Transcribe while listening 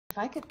If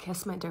I could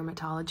kiss my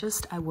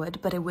dermatologist, I would,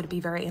 but it would be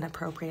very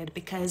inappropriate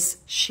because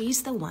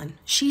she's the one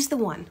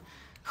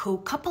who a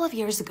couple of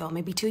years ago,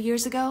 maybe 2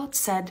 years ago,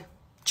 said,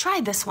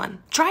 try this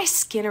one. Try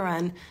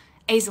Skinnerun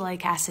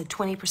Azelaic Acid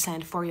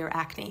 20% for your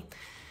acne.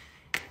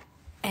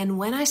 And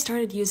when I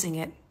started using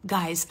it,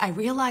 guys, I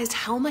realized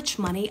how much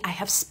money I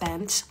have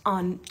spent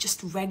on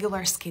just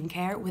regular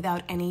skincare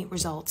without any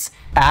results.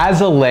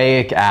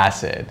 Azelaic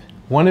acid,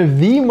 one of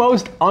the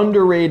most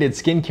underrated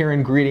skincare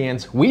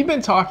ingredients. We've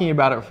been talking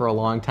about it for a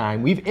long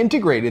time. We've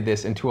integrated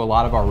this into a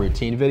lot of our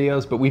routine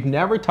videos, but we've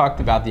never talked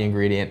about the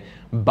ingredient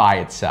by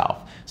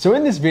itself. So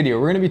in this video,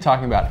 we're gonna be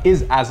talking about,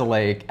 is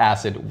azelaic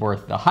acid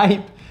worth the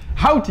hype?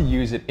 How to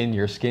use it in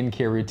your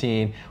skincare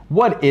routine,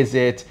 what is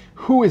it,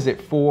 who is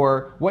it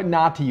for, what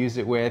not to use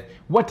it with,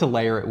 what to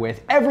layer it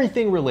with,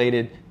 everything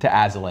related to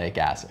azelaic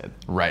acid.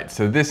 Right,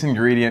 so this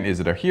ingredient,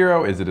 is it a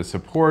hero, is it a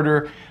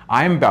supporter?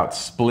 I'm about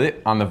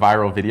split on the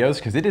viral videos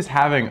because it is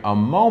having a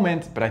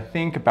moment, but I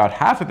think about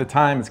half of the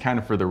time it's kind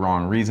of for the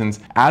wrong reasons.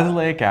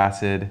 Azelaic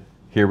acid,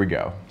 here we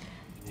go.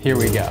 Here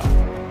we go.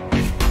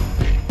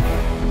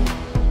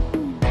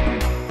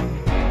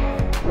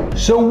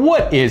 So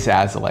what is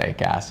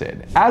azelaic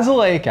acid?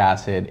 Azelaic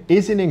acid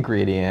is an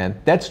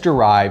ingredient that's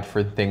derived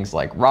from things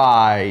like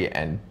rye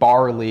and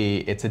barley.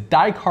 It's a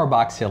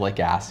dicarboxylic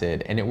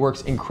acid and it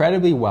works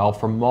incredibly well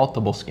for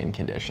multiple skin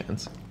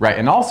conditions. Right,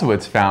 and also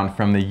it's found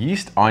from the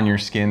yeast on your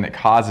skin that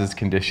causes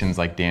conditions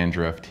like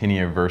dandruff,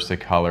 tinea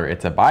versicolor.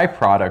 It's a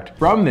byproduct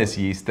from this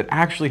yeast that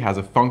actually has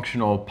a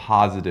functional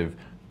positive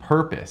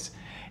purpose.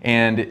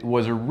 And it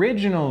was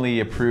originally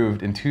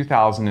approved in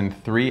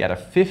 2003 at a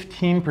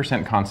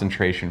 15%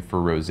 concentration for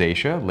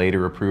rosacea,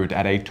 later approved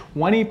at a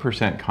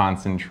 20%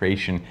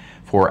 concentration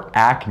for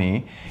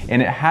acne.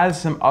 And it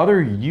has some other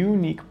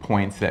unique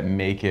points that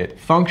make it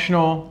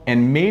functional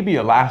and maybe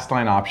a last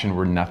line option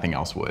where nothing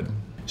else would.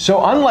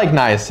 So unlike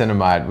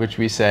niacinamide, which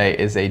we say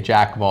is a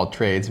jack of all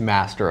trades,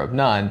 master of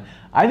none,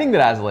 I think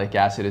that azelaic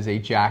acid is a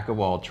jack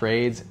of all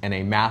trades and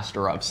a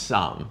master of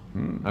some.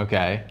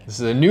 Okay, this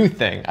is a new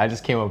thing. I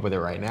just came up with it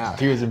right now.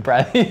 He was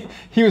impressed.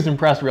 He was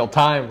impressed real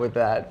time with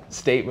that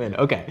statement.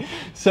 Okay,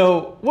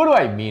 so what do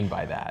I mean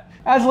by that?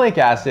 Azelaic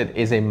acid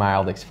is a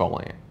mild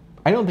exfoliant.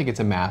 I don't think it's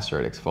a master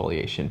at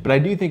exfoliation, but I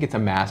do think it's a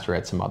master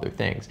at some other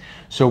things.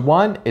 So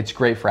one, it's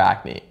great for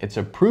acne. It's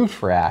approved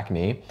for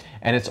acne,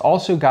 and it's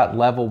also got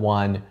level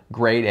 1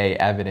 grade A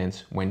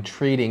evidence when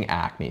treating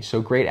acne.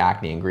 So great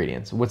acne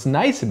ingredients. What's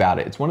nice about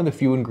it, it's one of the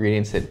few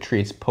ingredients that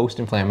treats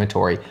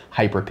post-inflammatory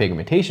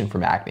hyperpigmentation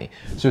from acne.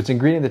 So it's an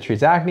ingredient that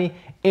treats acne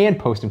and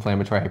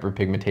post-inflammatory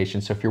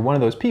hyperpigmentation. So if you're one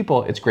of those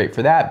people, it's great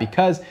for that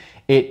because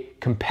it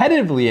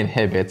competitively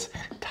inhibits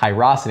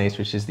tyrosinase,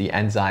 which is the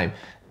enzyme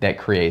that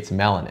creates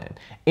melanin.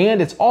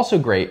 And it's also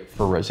great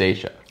for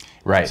rosacea.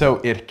 Right, so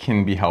it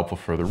can be helpful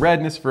for the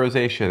redness of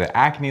rosacea, the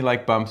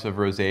acne-like bumps of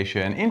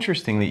rosacea, and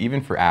interestingly,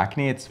 even for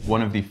acne, it's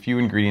one of the few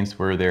ingredients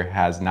where there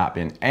has not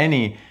been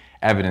any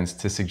evidence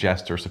to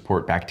suggest or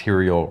support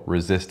bacterial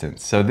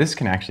resistance. So this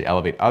can actually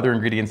elevate other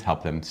ingredients,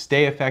 help them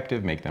stay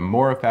effective, make them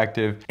more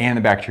effective, and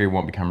the bacteria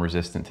won't become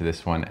resistant to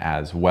this one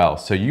as well.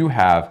 So you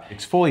have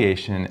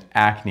exfoliation,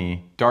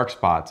 acne, dark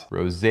spots,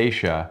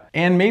 rosacea,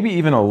 and maybe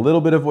even a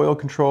little bit of oil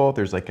control.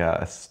 There's like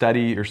a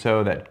study or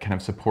so that kind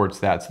of supports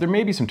that. So there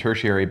may be some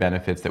tertiary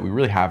benefits that we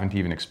really haven't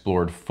even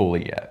explored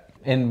fully yet.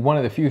 And one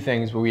of the few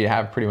things where we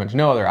have pretty much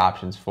no other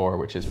options for,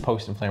 which is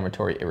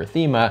post-inflammatory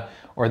erythema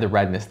or the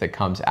redness that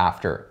comes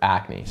after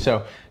acne.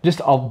 So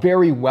just a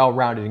very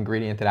well-rounded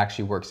ingredient that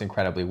actually works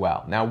incredibly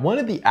well. Now, one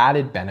of the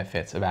added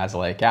benefits of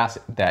azelaic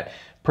acid that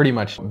pretty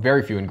much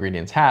very few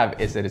ingredients have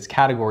is that it's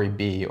category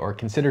B or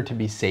considered to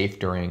be safe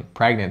during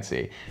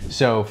pregnancy.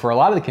 So for a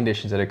lot of the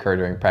conditions that occur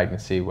during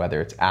pregnancy,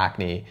 whether it's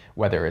acne,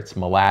 whether it's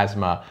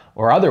melasma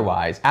or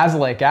otherwise,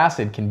 azelaic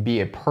acid can be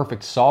a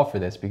perfect solve for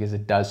this because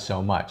it does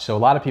so much. So a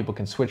lot of people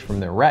can switch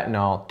from their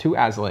retinol to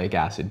azelaic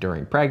acid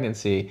during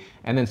pregnancy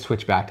and then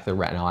switch back to the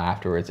retinol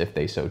afterwards if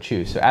they so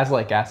choose. So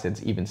azelaic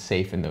acid's even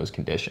safe in those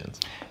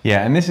conditions.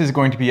 Yeah, and this is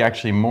going to be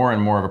actually more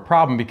and more of a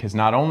problem because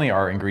not only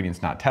are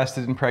ingredients not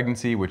tested in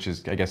pregnancy, which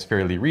is, I guess,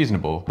 fairly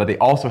reasonable, but they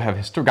also have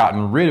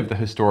gotten rid of the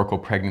historical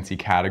pregnancy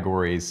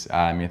categories.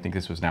 I think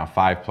this was now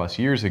 5+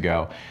 years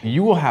ago.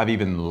 You will have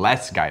even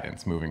less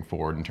guidance moving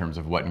forward in terms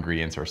of what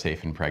ingredients are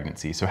safe in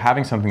pregnancy. So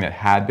having something that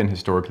had been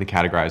historically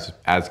categorized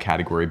as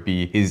category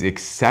B is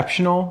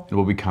exceptional. It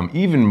will become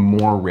even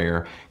more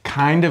rare,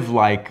 kind of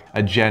like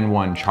a Gen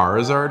 1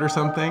 Charizard or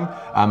something.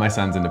 My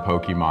son's into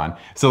Pokemon.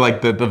 So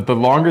like the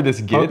longer this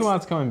gets—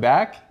 Pokemon's coming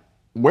back?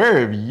 Where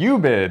have you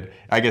been?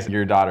 I guess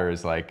your daughter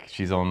is like,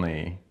 she's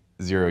only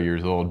 0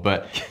 years old,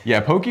 but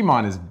yeah,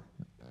 Pokemon is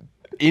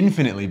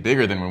infinitely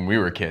bigger than when we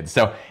were kids.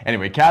 So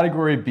anyway,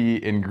 category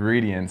B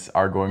ingredients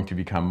are going to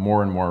become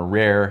more and more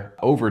rare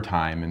over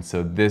time. And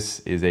so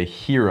this is a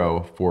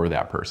hero for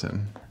that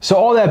person. So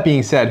all that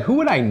being said, who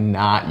would I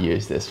not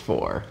use this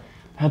for?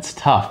 That's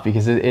tough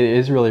because it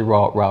is really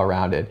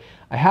well-rounded.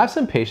 I have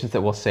some patients that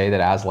will say that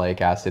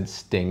azelaic acid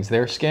stings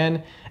their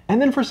skin.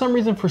 And then for some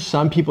reason, for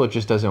some people, it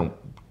just doesn't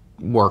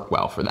work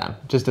well for them.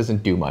 It just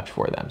doesn't do much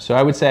for them. So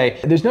I would say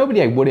there's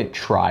nobody I wouldn't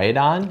try it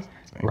on,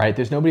 right?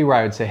 There's nobody where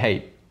I would say,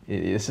 hey,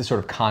 this is sort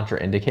of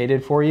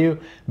contraindicated for you,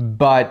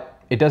 but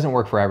it doesn't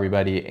work for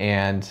everybody,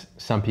 and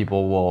some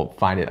people will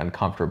find it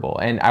uncomfortable.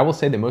 And I will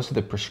say that most of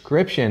the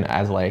prescription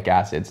azelaic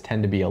acids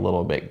tend to be a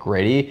little bit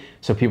gritty,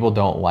 so people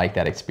don't like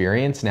that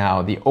experience.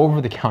 Now, the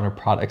over-the-counter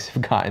products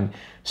have gotten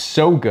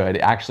so good,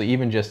 actually,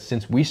 even just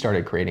since we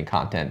started creating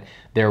content.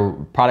 There were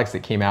products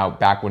that came out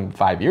back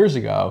 5 years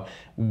ago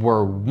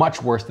were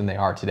much worse than they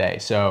are today.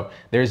 So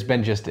there's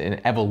been just an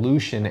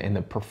evolution in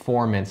the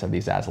performance of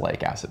these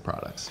azelaic acid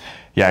products.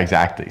 Yeah,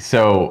 exactly.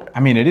 So, I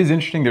mean, it is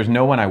interesting. There's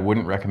no one I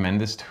wouldn't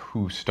recommend this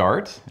to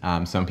start.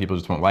 Some people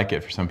just won't like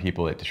it. For some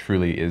people, it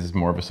truly is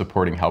more of a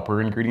supporting helper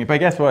ingredient.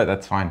 But guess what?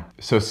 That's fine.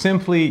 So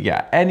simply,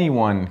 yeah,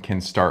 anyone can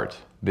start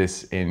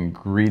this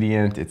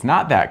ingredient. It's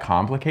not that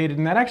complicated,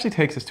 and that actually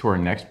takes us to our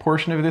next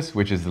portion of this,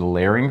 which is the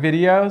layering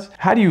videos.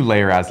 How do you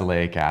layer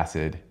azelaic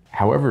acid?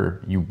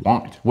 However you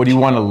want. What do you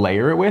want to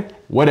layer it with?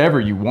 Whatever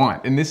you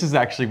want. And this is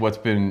actually what's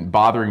been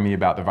bothering me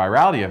about the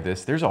virality of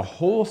this. There's a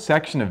whole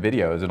section of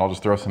videos, and I'll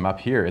just throw some up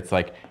here. It's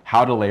like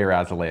how to layer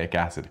azelaic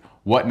acid,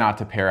 what not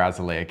to pair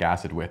azelaic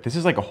acid with. This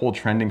is like a whole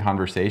trending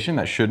conversation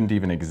that shouldn't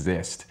even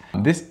exist.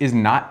 This is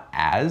not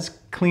as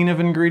clean of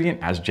an ingredient,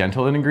 as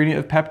gentle an ingredient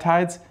of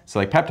peptides. So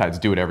like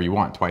peptides, do whatever you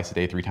want, twice a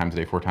day, 3 times a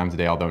day, 4 times a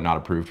day, although not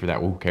approved for that,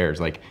 well, who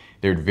cares? Like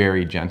they're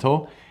very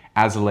gentle.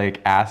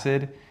 Azelaic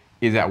acid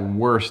is at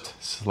worst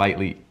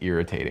slightly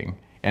irritating.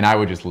 And I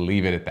would just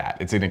leave it at that.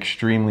 It's an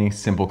extremely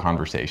simple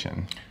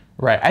conversation.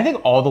 Right, I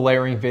think all the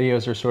layering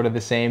videos are sort of the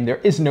same. There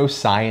is no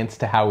science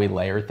to how we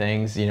layer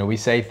things. You know, we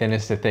say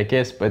thinnest to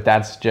thickest, but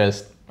that's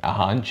just a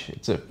hunch.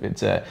 It's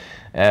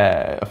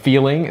a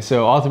feeling.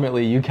 So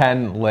ultimately you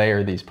can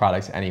layer these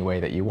products any way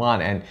that you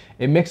want, and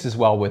it mixes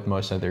well with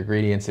most other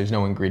ingredients. There's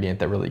no ingredient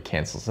that really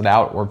cancels it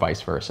out, or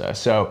vice versa.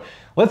 So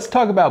let's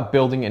talk about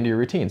building into your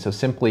routine. So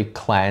simply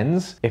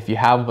cleanse. If you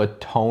have a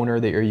toner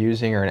that you're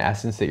using or an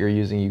essence that you're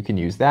using, you can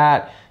use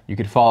that. You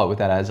could follow it with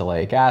that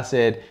azelaic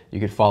acid. You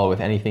could follow with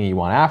anything you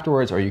want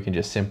afterwards, or you can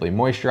just simply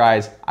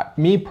moisturize.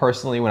 Me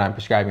personally, when I'm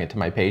prescribing it to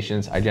my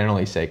patients, I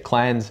generally say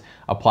cleanse,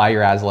 apply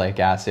your azelaic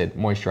acid,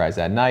 moisturize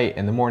at night.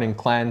 In the morning,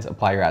 cleanse,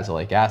 apply your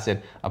azelaic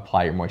acid,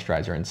 apply your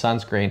moisturizer and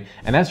sunscreen,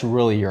 and that's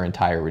really your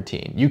entire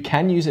routine. You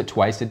can use it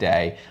twice a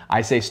day.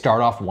 I say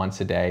start off once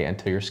a day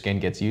until your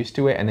skin gets used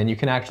to it, and then you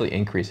can actually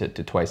increase it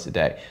to twice a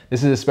day.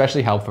 This is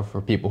especially helpful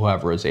for people who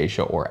have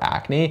rosacea or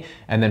acne,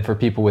 and then for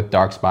people with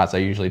dark spots, I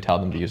usually tell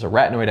them to use a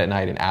retinoid at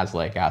night and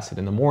azelaic acid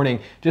in the morning,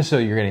 just so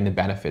you're getting the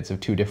benefits of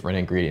 2 different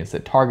ingredients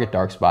that target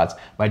dark spots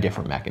by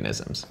different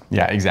mechanisms.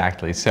 Yeah,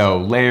 exactly. So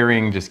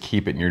layering, just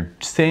keep it in your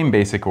same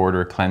basic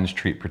order: cleanse,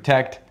 treat,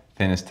 protect,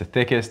 thinnest to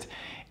thickest.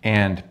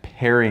 And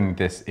pairing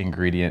this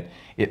ingredient,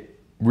 it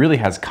really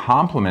has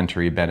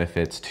complementary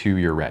benefits to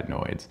your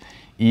retinoids,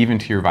 even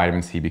to your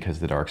vitamin C because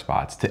of the dark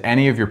spots, to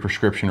any of your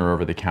prescription or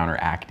over-the-counter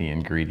acne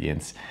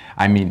ingredients.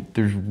 I mean,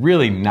 there's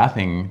really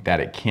nothing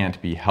that it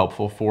can't be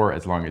helpful for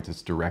as long as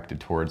it's directed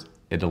towards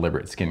a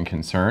deliberate skin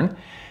concern.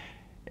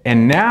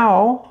 And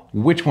now,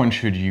 which one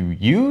should you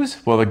use?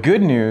 Well, the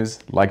good news,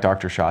 like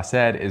Dr. Shah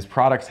said, is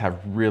products have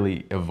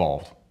really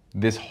evolved.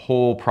 This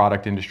whole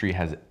product industry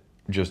has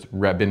just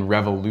been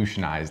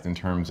revolutionized in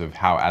terms of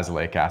how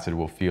azelaic acid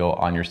will feel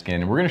on your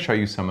skin. And we're gonna show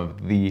you some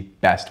of the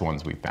best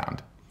ones we've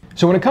found.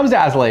 So when it comes to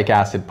azelaic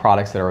acid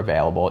products that are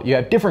available, you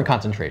have different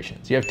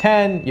concentrations. You have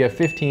 10, you have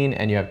 15,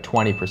 and you have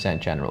 20%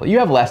 generally. You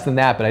have less than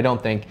that, but I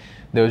don't think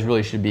those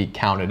really should be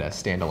counted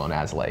as standalone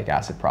azelaic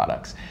acid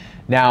products.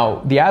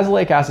 Now, the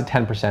azelaic acid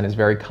 10% is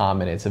very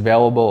common. It's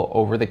available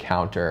over the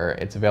counter.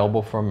 It's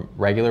available from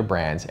regular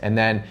brands. And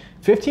then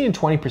 15 and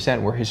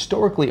 20% were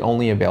historically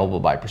only available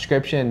by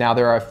prescription. Now,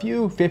 there are a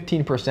few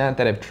 15%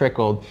 that have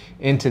trickled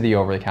into the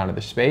over-the-counter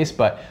space,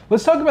 but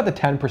let's talk about the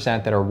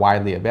 10% that are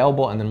widely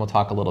available, and then we'll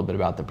talk a little bit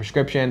about the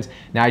prescriptions.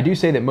 Now, I do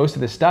say that most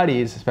of the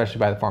studies, especially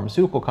by the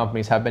pharmaceutical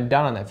companies, have been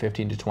done on that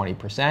 15 to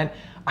 20%.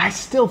 I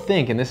still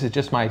think, and this is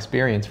just my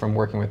experience from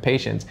working with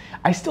patients,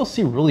 I still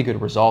see really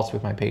good results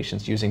with my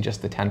patients using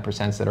just the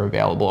 10% that are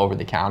available over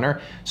the counter.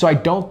 So I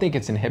don't think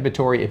it's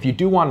inhibitory. If you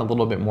do want a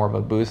little bit more of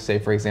a boost, say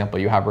for example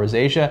you have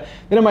rosacea,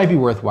 then it might be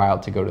worthwhile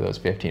to go to those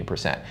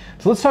 15%.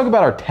 So let's talk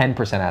about our 10%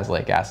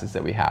 azelaic acids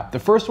that we have. The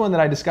first one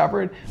that I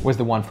discovered was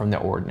the one from The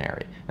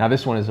Ordinary. Now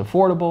this one is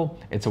affordable,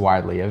 it's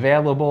widely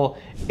available.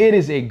 It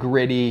is a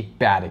gritty,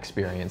 bad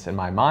experience in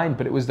my mind,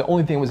 but it was the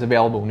only thing that was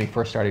available when we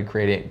first started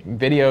creating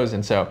videos,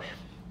 and so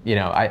you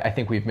know, I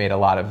think we've made a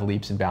lot of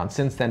leaps and bounds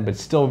since then, but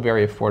it's still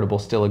very affordable,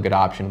 still a good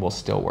option, will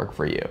still work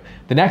for you.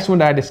 The next one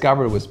that I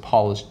discovered was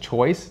Paula's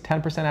Choice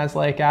 10%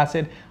 azelaic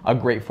acid, a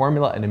great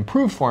formula, an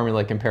improved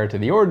formula compared to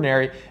The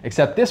Ordinary,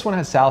 except this one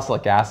has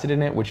salicylic acid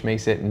in it, which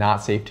makes it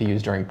not safe to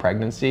use during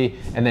pregnancy,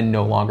 and then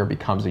no longer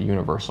becomes a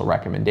universal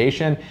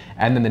recommendation.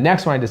 And then the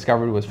next one I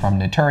discovered was from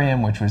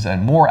Naturium, which was a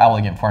more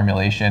elegant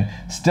formulation,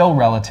 still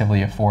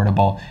relatively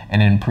affordable,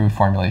 and an improved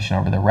formulation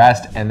over the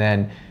rest. And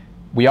then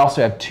we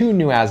also have 2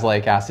 new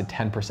azelaic acid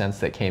 10%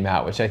 that came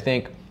out, which I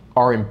think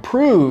are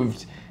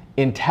improved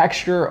in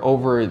texture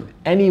over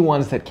any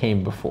ones that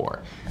came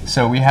before.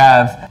 So we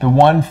have the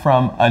one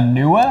from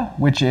Anua,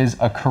 which is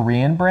a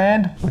Korean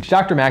brand, which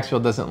Dr.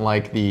 Maxfield doesn't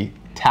like the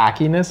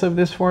tackiness of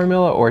this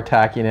formula or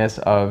tackiness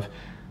of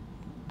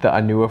the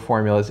Anua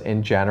formulas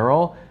in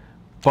general.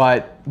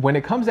 But when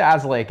it comes to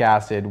azelaic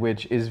acid,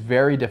 which is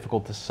very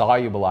difficult to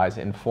solubilize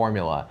in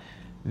formula,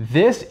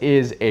 this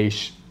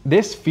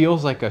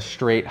feels like a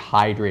straight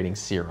hydrating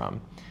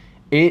serum.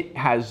 It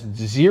has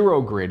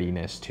zero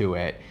grittiness to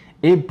it.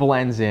 It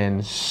blends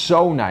in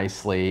so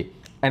nicely.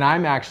 And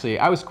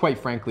I was quite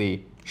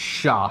frankly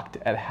shocked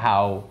at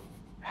how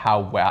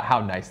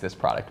nice this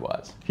product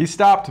was. He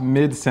stopped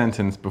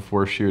mid-sentence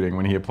before shooting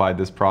when he applied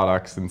this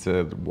product and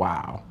said,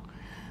 wow.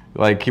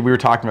 Like we were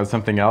talking about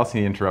something else and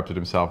he interrupted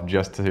himself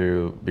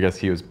because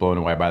he was blown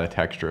away by the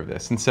texture of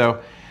this. And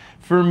so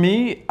for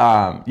me,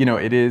 you know,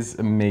 it is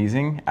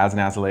amazing as an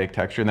azelaic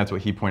texture, and that's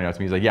what he pointed out to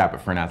me. He's like, yeah,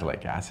 but for an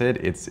azelaic acid,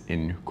 it's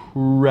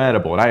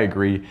incredible. And I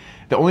agree.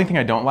 The only thing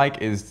I don't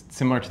like is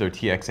similar to their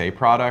TXA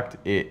product.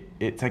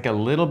 It's like a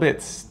little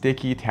bit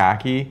sticky,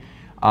 tacky.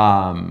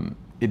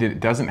 It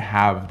doesn't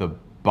have the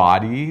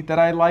body that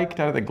I liked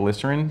out of the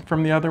glycerin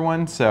from the other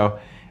one. So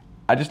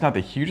I'm just not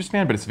the hugest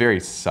fan, but it's very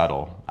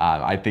subtle.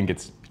 I think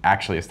it's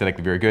actually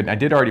aesthetically very good. And I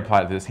did already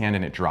apply it to this hand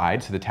and it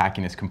dried, so the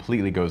tackiness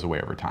completely goes away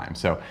over time.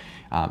 So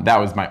that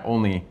was my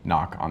only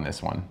knock on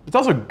this one. It's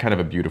also kind of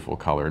a beautiful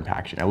color and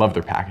packaging. I love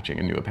their packaging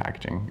and Anua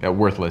packaging.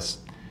 Worthless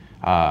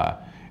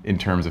in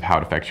terms of how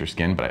it affects your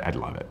skin, but I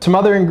love it. Some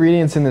other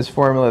ingredients in this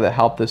formula that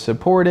help to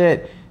support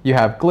it, you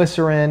have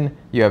glycerin,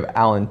 you have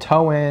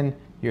allantoin,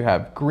 you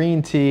have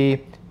green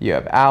tea, you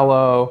have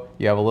aloe,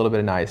 you have a little bit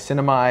of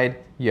niacinamide,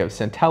 you have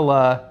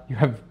centella, you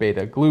have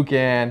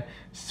beta-glucan,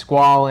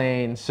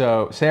 squalane,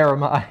 so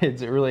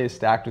ceramides. It really is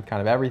stacked with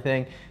kind of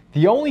everything.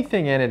 The only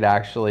thing in it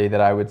actually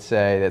that I would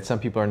say that some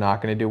people are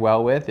not going to do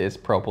well with is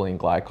propylene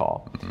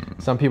glycol.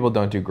 Some people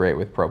don't do great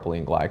with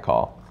propylene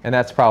glycol. And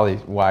that's probably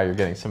why you're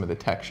getting some of the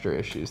texture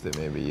issues that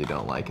maybe you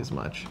don't like as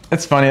much.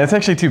 It's funny, that's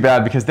actually too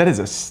bad because that is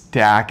a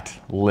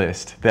stacked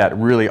list that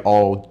really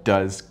all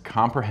does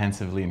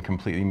comprehensively and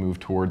completely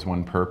move towards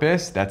one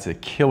purpose. That's a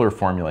killer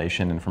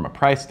formulation, and from a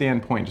price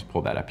standpoint, just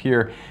pull that up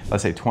here,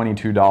 let's say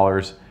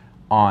 $22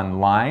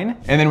 online.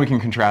 And then we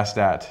can contrast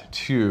that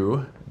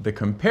to the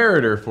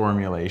comparator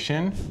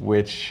formulation,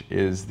 which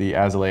is the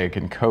Azelaic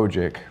and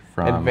Kojic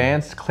from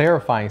Advanced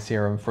Clarifying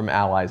Serum from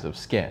Allies of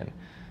Skin.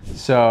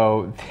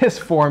 So this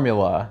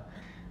formula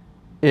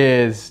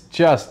is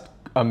just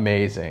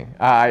amazing.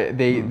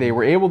 They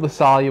were able to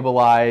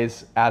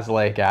solubilize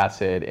azelaic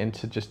acid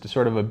into just a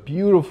sort of a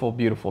beautiful,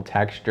 beautiful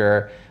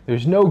texture.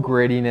 There's no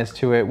grittiness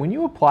to it. When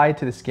you apply it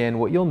to the skin,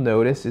 what you'll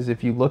notice is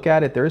if you look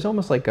at it, there's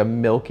almost like a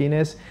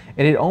milkiness,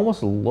 and it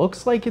almost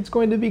looks like it's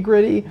going to be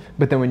gritty,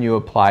 but then when you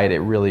apply it, it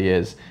really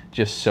is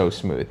just so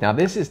smooth. Now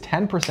this is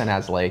 10%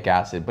 azelaic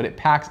acid, but it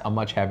packs a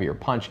much heavier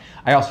punch.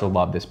 I also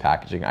love this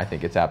packaging. I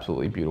think it's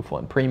absolutely beautiful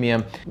and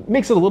premium. It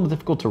makes it a little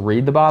difficult to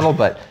read the bottle,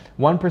 but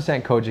 1%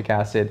 kojic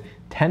acid,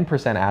 10%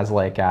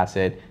 azelaic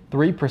acid,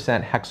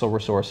 3% hexyl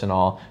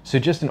resorcinol. So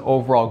just an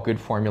overall good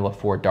formula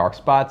for dark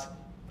spots.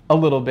 A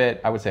little bit,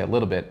 I would say a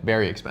little bit,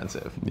 very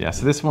expensive. Yeah,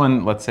 so this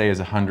one, let's say, is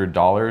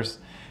 $100,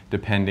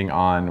 depending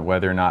on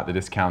whether or not the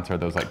discounts are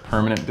those like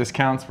permanent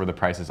discounts where the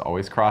price is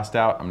always crossed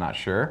out. I'm not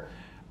sure.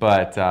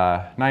 But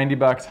 90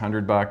 bucks,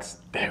 100 bucks,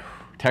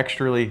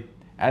 texturally,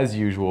 as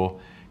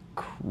usual,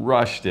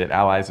 crushed it.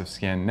 Allies of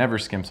Skin never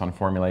skimps on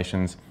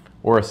formulations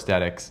or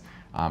aesthetics,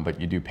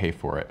 but you do pay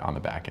for it on the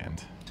back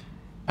end.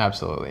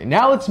 Absolutely.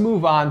 Now let's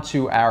move on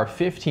to our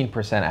 15%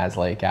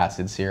 azelaic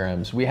acid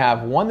serums. We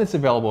have one that's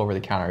available over the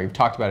counter. We've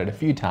talked about it a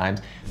few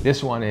times.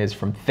 This one is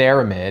from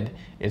Theramid.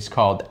 It's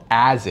called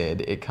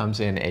Acid. It comes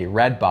in a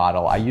red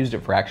bottle. I used it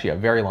for actually a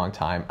very long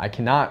time.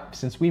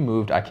 Since we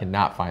moved, I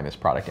cannot find this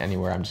product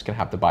anywhere. I'm just gonna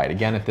have to buy it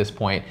again at this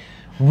point.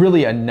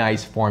 Really a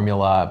nice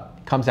formula.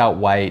 Comes out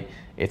white.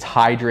 It's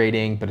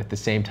hydrating, but at the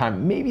same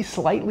time, maybe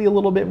slightly a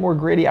little bit more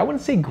gritty. I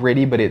wouldn't say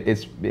gritty, but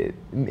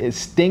it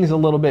stings a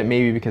little bit,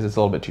 maybe because it's a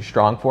little bit too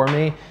strong for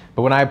me.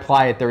 But when I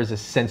apply it, there is a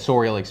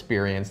sensorial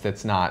experience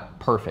that's not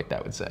perfect,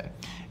 I would say.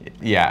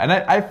 Yeah, and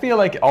I feel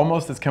like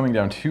almost it's coming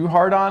down too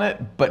hard on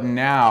it, but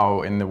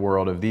now in the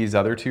world of these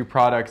other two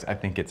products, I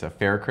think it's a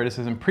fair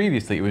criticism.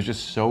 Previously, it was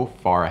just so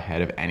far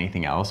ahead of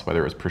anything else,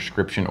 whether it was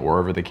prescription or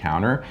over the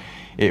counter.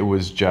 It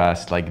was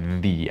just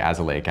like the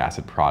azelaic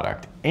acid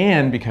product.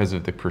 And because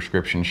of the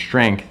prescription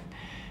strength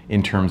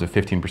in terms of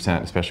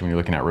 15%, especially when you're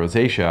looking at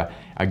rosacea,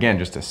 again,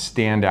 just a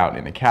standout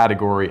in the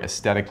category.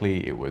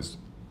 Aesthetically, it was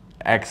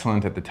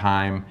excellent at the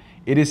time.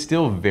 It is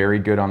still very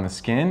good on the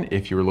skin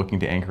if you're looking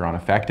to anchor on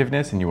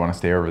effectiveness and you want to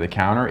stay over the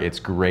counter. It's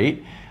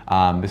great.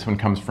 This one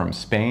comes from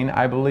Spain,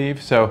 I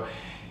believe. So,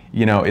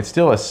 you know, it's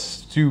still a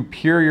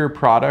superior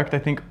product, I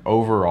think,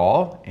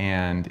 overall.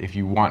 And if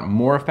you want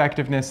more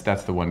effectiveness,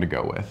 that's the one to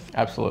go with.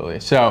 Absolutely.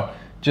 So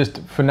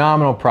just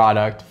phenomenal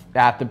product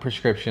at the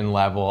prescription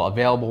level,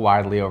 available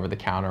widely over the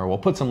counter. We'll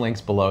put some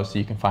links below so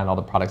you can find all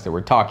the products that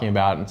we're talking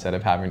about instead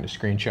of having to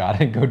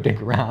screenshot and go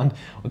dig around.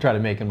 We'll try to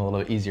make them a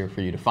little easier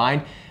for you to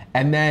find.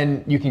 And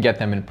then you can get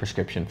them in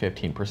prescription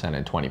 15%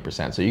 and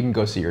 20%. So you can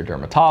go see your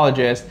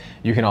dermatologist.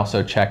 You can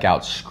also check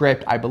out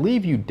Script. I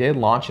believe you did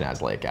launch an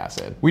azelaic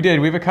acid. We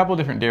did. We have a couple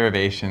different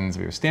derivations.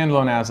 We have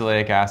standalone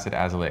azelaic acid,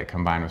 azelaic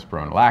combined with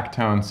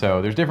spironolactone.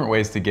 So there's different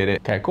ways to get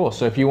it. Okay, cool.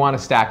 So if you want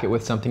to stack it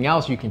with something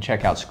else, you can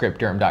check out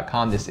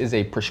scriptderm.com. This is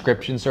a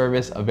prescription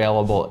service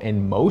available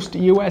in most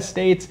US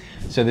states.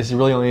 So this is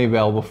really only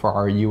available for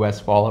our US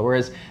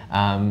followers.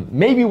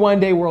 Maybe one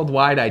day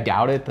worldwide, I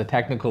doubt it. The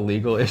technical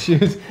legal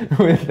issues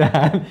with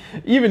that.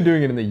 Even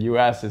doing it in the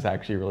US is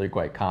actually really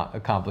quite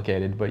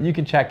complicated, but you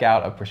can check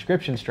out a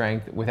prescription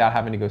strength without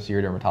having to go see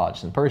your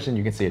dermatologist in person.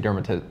 You can see a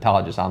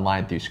dermatologist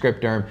online through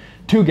ScriptDerm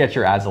to get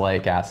your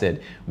azelaic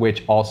acid,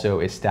 which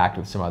also is stacked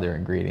with some other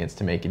ingredients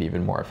to make it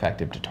even more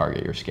effective to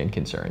target your skin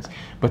concerns.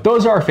 But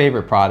those are our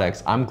favorite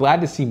products. I'm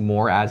glad to see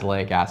more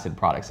azelaic acid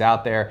products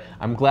out there.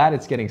 I'm glad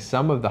it's getting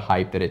some of the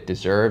hype that it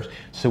deserves.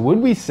 So would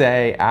we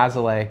say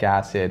azelaic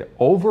acid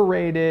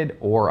overrated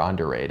or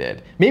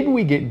underrated? Maybe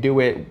we do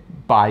it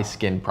by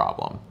skin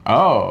problem.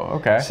 Oh,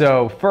 okay.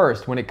 So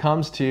first, when it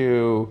comes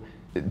to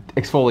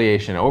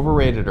exfoliation,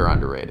 overrated or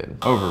underrated?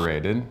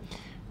 Overrated.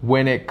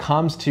 When it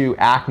comes to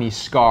acne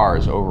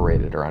scars,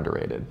 overrated or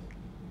underrated?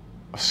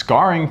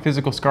 Scarring,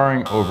 physical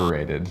scarring,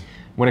 overrated.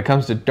 When it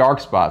comes to dark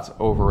spots,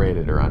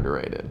 overrated or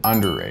underrated?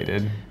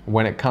 Underrated.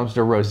 When it comes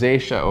to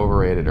rosacea,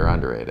 overrated or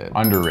underrated?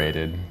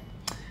 Underrated.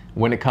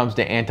 When it comes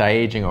to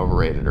anti-aging,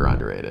 overrated or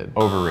underrated?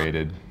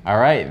 Overrated. All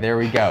right, there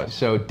we go.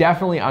 So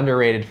definitely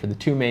underrated for the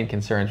two main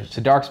concerns, which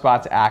are dark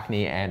spots,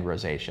 acne, and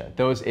rosacea.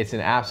 It's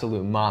an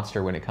absolute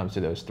monster when it comes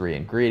to those three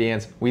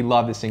ingredients. We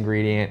love this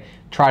ingredient.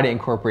 Try to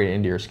incorporate it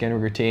into your skin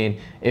routine.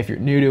 If you're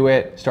new to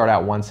it, start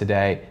out once a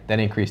day, then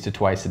increase to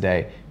twice a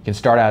day. You can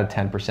start out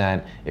at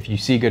 10%. If you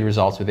see good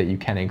results with it, you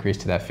can increase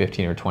to that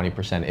 15 or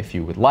 20% if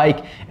you would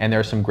like. And there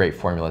are some great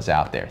formulas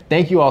out there.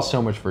 Thank you all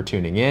so much for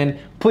tuning in.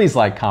 Please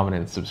like, comment,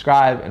 and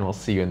subscribe, and we'll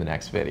see you in the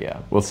next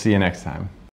video. We'll see you next time.